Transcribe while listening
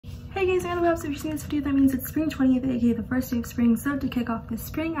Hey guys, I'm 𝗧𝘄𝗶𝘁𝗁𝗲. If you're seeing this video, that means it's spring 20th, aka the first day of spring. So to kick off this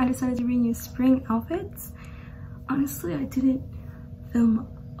spring, I decided to bring you spring outfits. Honestly, I didn't film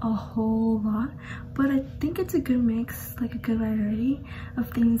a whole lot, but I think it's a good mix, like a good variety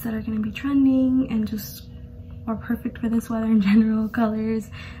of things that are going to be trending and just are perfect for this weather in general, colors,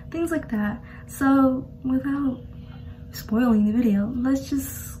 things like that. So without spoiling the video, let's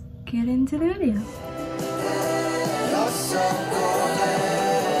just get into the video.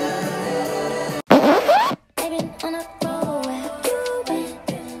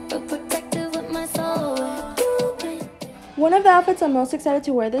 One of the outfits I'm most excited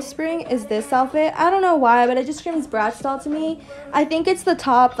to wear this spring is this outfit. I don't know why, but it just screams Bratz doll to me. I think it's the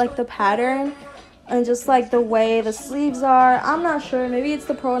top, like the pattern, and just like the way the sleeves are. I'm not sure. Maybe it's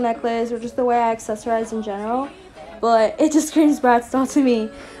the pearl necklace or just the way I accessorize in general. But it just screams Bratz doll to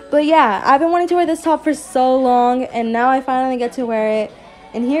me. But yeah, I've been wanting to wear this top for so long, and now I finally get to wear it.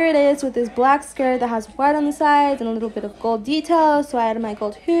 And here it is with this black skirt that has white on the sides and a little bit of gold details. So I added my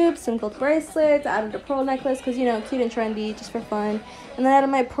gold hoops, some gold bracelets, I added a pearl necklace because, you know, cute and trendy, just for fun. And then I added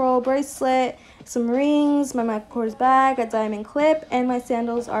my pearl bracelet, some rings, my Michael Kors bag, a diamond clip, and my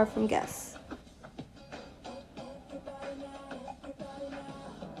sandals are from 𝗧𝘗𝗏.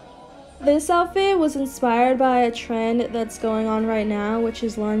 This outfit was inspired by a trend that's going on right now, which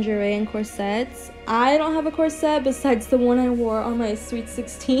is lingerie and corsets. I don't have a corset besides the one I wore on my Sweet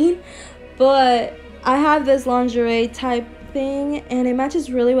 16, but I have this lingerie type thing, and it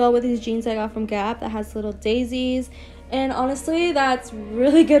matches really well with these jeans I got from 𝗧𝘗𝗏 that has little daisies. And honestly, that's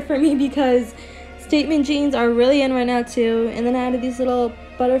really good for me because statement jeans are really in right now too. And then I added these little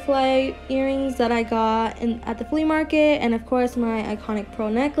butterfly earrings that I got at the flea market, and of course my iconic pearl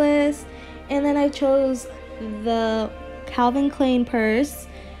necklace. And then I chose the Calvin Klein purse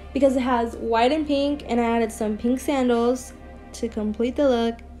because it has white and pink, and I added some pink sandals to complete the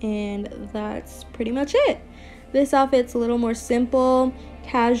look, and that's pretty much it. This outfit's a little more simple,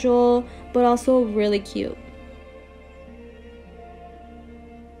 casual, but also really cute.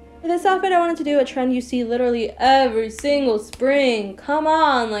 For this outfit, I wanted to do a trend you see literally every single spring. Come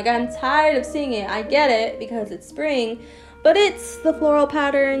on, like, I'm tired of seeing it. I get it because it's spring, but it's the floral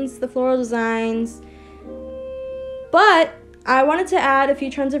patterns, the floral designs. But I wanted to add a few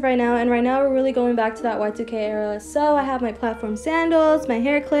trends of right now, and right now we're really going back to that Y2K era. So I have my platform sandals, my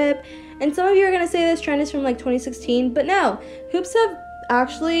hair clip, and some of you are going to say this trend is from like 2016, but no, hoops have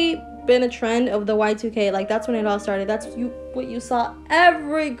actually been a trend of the Y2K. Like, that's when it all started. That's what you saw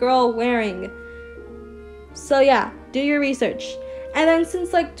every girl wearing. So yeah, do your research. And then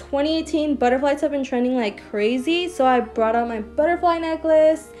since like 2018, butterflies have been trending like crazy, so I brought out my butterfly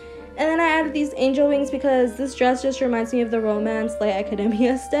necklace, and then I added these angel wings because this dress just reminds me of the romance like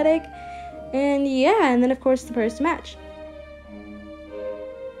academia aesthetic. And yeah, and then of course the purse to match.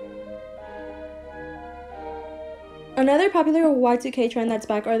 Another popular Y2K trend that's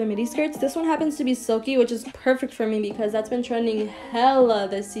back are the midi skirts. This one happens to be silky, which is perfect for me because that's been trending hella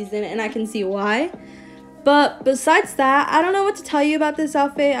this season, and I can see why. But besides that, I don't know what to tell you about this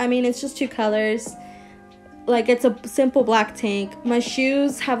outfit. I mean, it's just two colors. Like, it's a simple black tank. My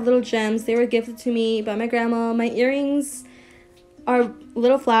shoes have little gems. They were gifted to me by my grandma. My earrings are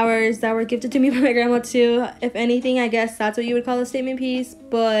little flowers that were gifted to me by my grandma too. If anything, I guess that's what you would call a statement piece.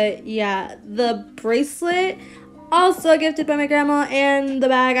 But yeah, the bracelet, also gifted by my grandma, and the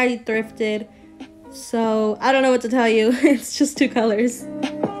bag I thrifted. So I don't know what to tell you. It's just two colors.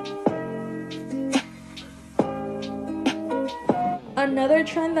 Another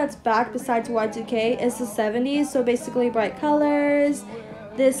trend that's back besides Y2K is the 70s. So basically bright colors,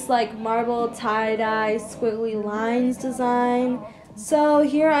 this like marble tie-dye squiggly lines design. So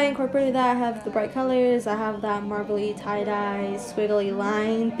here I incorporated that. I have the bright colors, I have that marbly tie-dye squiggly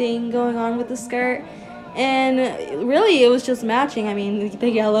line thing going on with the skirt. And really, it was just matching. I mean, the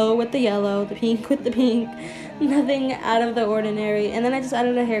yellow with the yellow, the pink with the pink, nothing out of the ordinary. And then I just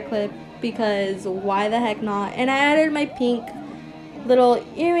added a hair clip because why the heck not? And I added my pink little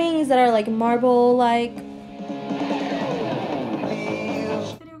earrings that are like marble like.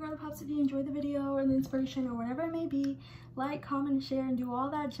 Video girl pops, if you enjoyed the video or the inspiration or whatever it may be, like, comment, share, and do all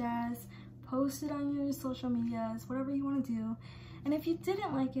that jazz. Post it on your social medias, whatever you want to do. And if you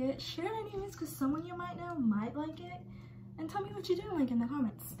didn't like it, share it anyways, because someone you might know might like it. And tell me what you didn't like in the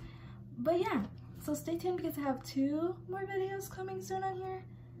comments. But yeah, so stay tuned because I have 2 more videos coming soon on here.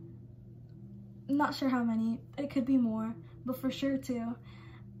 Not sure how many. It could be more, but for sure 2.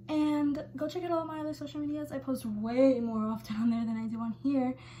 And go check out all my other social medias. I post way more often on there than I do on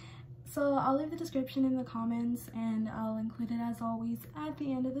here. So I'll leave the description in the comments, and I'll include it as always at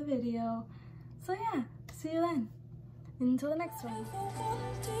the end of the video. So yeah, see you then. Until the next one.